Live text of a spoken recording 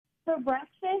for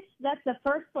breakfast, that's the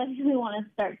first place we want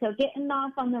to start. So getting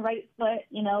off on the right foot,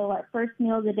 our first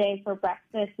meal of the day for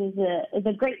breakfast is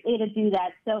a great way to do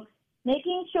that. So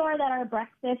making sure that our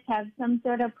breakfast has some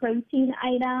sort of protein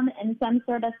item and some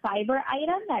sort of fiber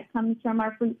item that comes from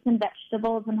our fruits and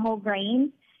vegetables and whole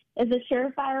grains is a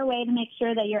surefire way to make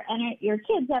sure that your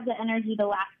kids have the energy to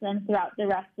last them throughout the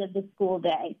rest of the school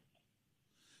day.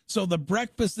 So the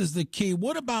breakfast is the key.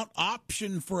 What about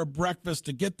option for a breakfast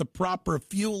to get the proper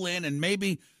fuel in and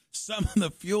maybe some of the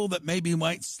fuel that maybe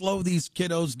might slow these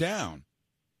kiddos down?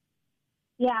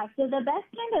 Yeah, so the best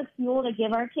kind of fuel to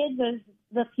give our kids is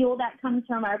the fuel that comes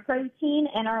from our protein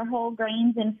and our whole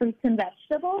grains and fruits and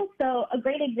vegetables. So a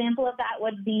great example of that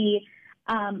would be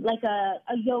like a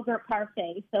yogurt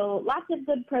parfait. So lots of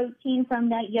good protein from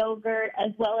that yogurt,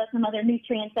 as well as some other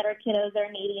nutrients that our kiddos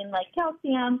are needing, like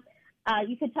calcium.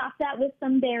 You could top that with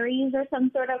some berries or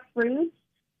some sort of fruit.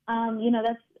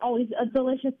 That's always a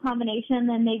delicious combination.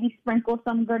 Then maybe sprinkle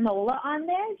some granola on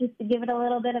there just to give it a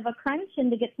little bit of a crunch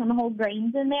and to get some whole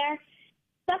grains in there.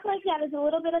 Stuff like that is a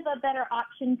little bit of a better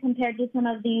option compared to some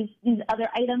of these other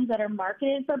items that are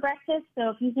marketed for breakfast. So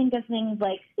if you think of things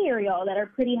like cereal that are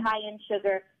pretty high in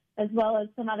sugar, as well as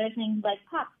some other things like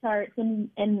Pop-Tarts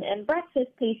and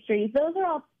breakfast pastries, those are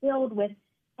all filled with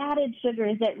added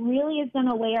sugars that really is going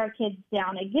to weigh our kids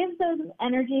down. It gives them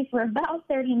energy for about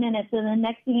 30 minutes, and the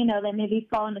next thing you know, they may be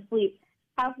falling asleep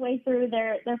halfway through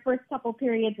their first couple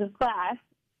periods of class.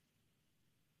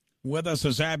 With us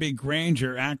is Abbey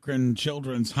Granger, Akron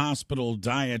Children's Hospital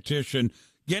dietitian.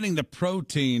 Getting the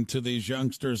protein to these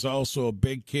youngsters also a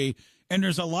big key, and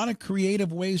there's a lot of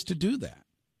creative ways to do that.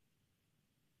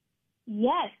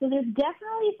 Yes, so there's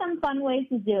definitely some fun ways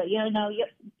to do it.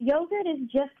 Yogurt is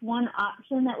just one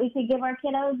option that we could give our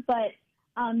kiddos, but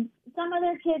some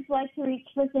other kids like to reach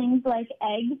for things like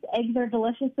eggs. Eggs are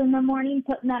delicious in the morning.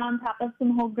 Putting that on top of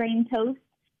some whole grain toast,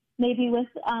 maybe with,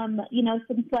 some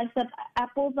sliced up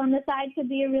apples on the side could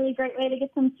be a really great way to get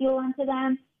some fuel into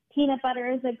them. Peanut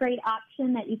butter is a great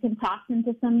option that you can toss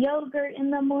into some yogurt in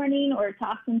the morning or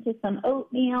toss into some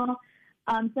oatmeal.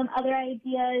 Some other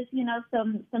ideas,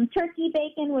 some turkey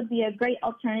bacon would be a great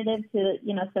alternative to,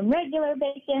 some regular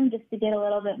bacon just to get a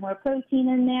little bit more protein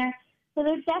in there. So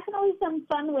there's definitely some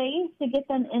fun ways to get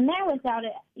them in there without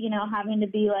it, having to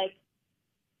be like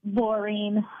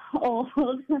boring, old,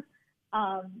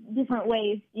 different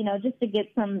ways, just to get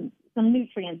some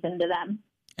nutrients into them.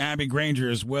 Abbey Granger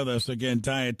is with us, again,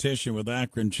 dietitian with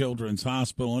Akron Children's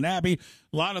Hospital. And Abbey,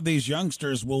 a lot of these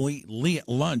youngsters will eat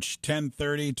lunch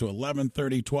 10:30 to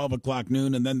 11:30, 12 o'clock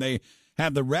noon, and then they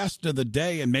have the rest of the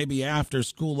day and maybe after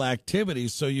school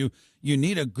activities. So you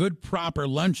need a good, proper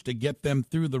lunch to get them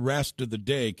through the rest of the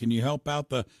day. Can you help out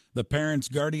the parents,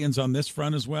 guardians on this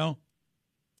front as well?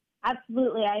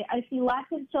 Absolutely. I see lots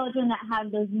of children that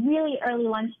have those really early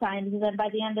lunch times, and then by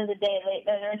the end of the day,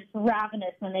 they're just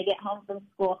ravenous when they get home from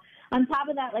school. On top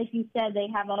of that, like you said, they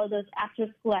have all of those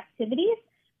after-school activities.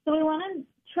 So we want to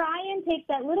try and take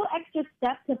that little extra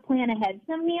step to plan ahead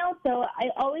some meals. So I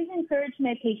always encourage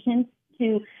my patients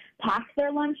to pack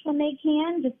their lunch when they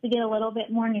can, just to get a little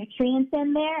bit more nutrients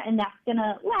in there, and that's going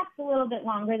to last a little bit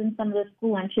longer than some of the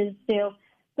school lunches do.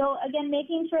 So, again,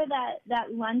 making sure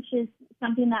that lunch is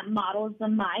something that models the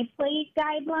My Plate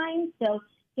guidelines. So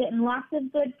getting lots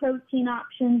of good protein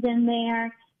options in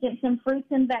there, getting some fruits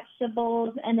and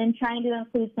vegetables, and then trying to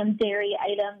include some dairy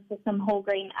items with some whole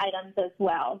grain items as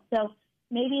well. So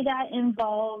maybe that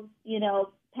involves,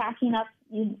 packing up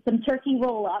some turkey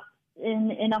roll-ups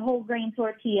in a whole grain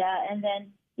tortilla, and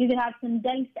then you could have some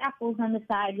diced apples on the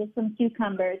side with some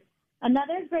cucumbers.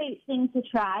 Another great thing to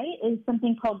try is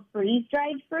something called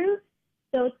freeze-dried fruit.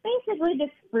 So it's basically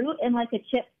just fruit in like a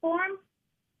chip form.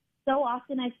 So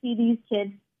often I see these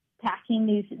kids packing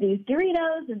these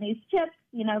Doritos and these chips,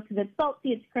 because it's salty,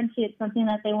 it's crunchy, it's something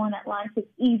that they want at lunch. It's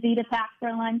easy to pack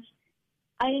for lunch.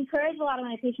 I encourage a lot of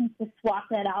my patients to swap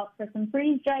that out for some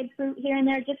freeze-dried fruit here and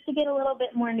there just to get a little bit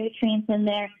more nutrients in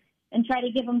there and try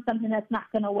to give them something that's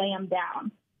not going to weigh them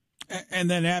down. And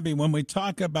then, Abbey, when we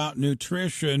talk about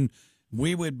nutrition,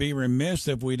 we would be remiss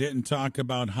if we didn't talk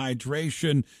about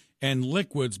hydration and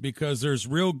liquids, because there's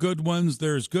real good ones,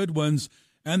 there's good ones,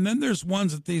 and then there's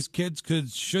ones that these kids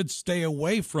should stay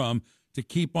away from to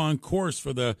keep on course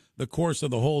for the course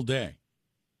of the whole day.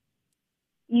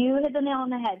 You hit the nail on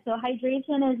the head. So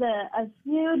hydration is a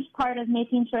huge part of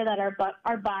making sure that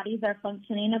our bodies are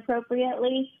functioning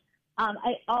appropriately.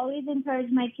 I always encourage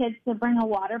my kids to bring a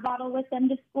water bottle with them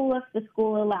to school if the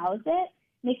school allows it,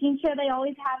 making sure they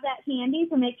always have that handy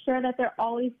to make sure that they're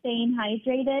always staying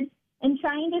hydrated, and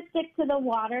trying to stick to the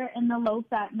water and the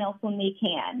low-fat milk when we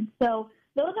can. So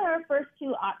those are our first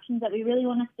two options that we really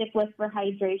want to stick with for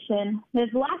hydration.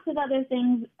 There's lots of other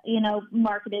things,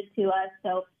 marketed to us.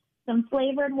 So some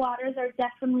flavored waters are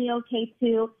definitely okay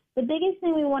too. The biggest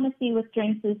thing we want to see with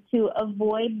drinks is to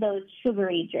avoid those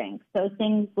sugary drinks. So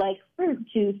things like fruit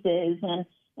juices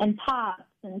and pops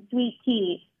and sweet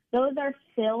tea. Those are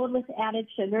filled with added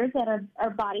sugars that our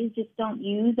bodies just don't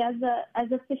use as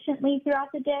efficiently throughout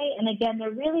the day. And again,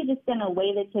 they're really just going to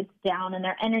weigh the kids down and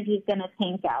their energy is going to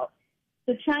tank out.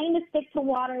 So trying to stick to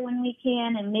water when we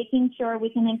can and making sure we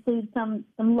can include some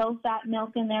low-fat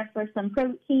milk in there for some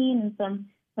protein and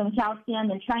some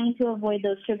calcium, and trying to avoid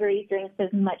those sugary drinks as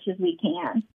much as we can.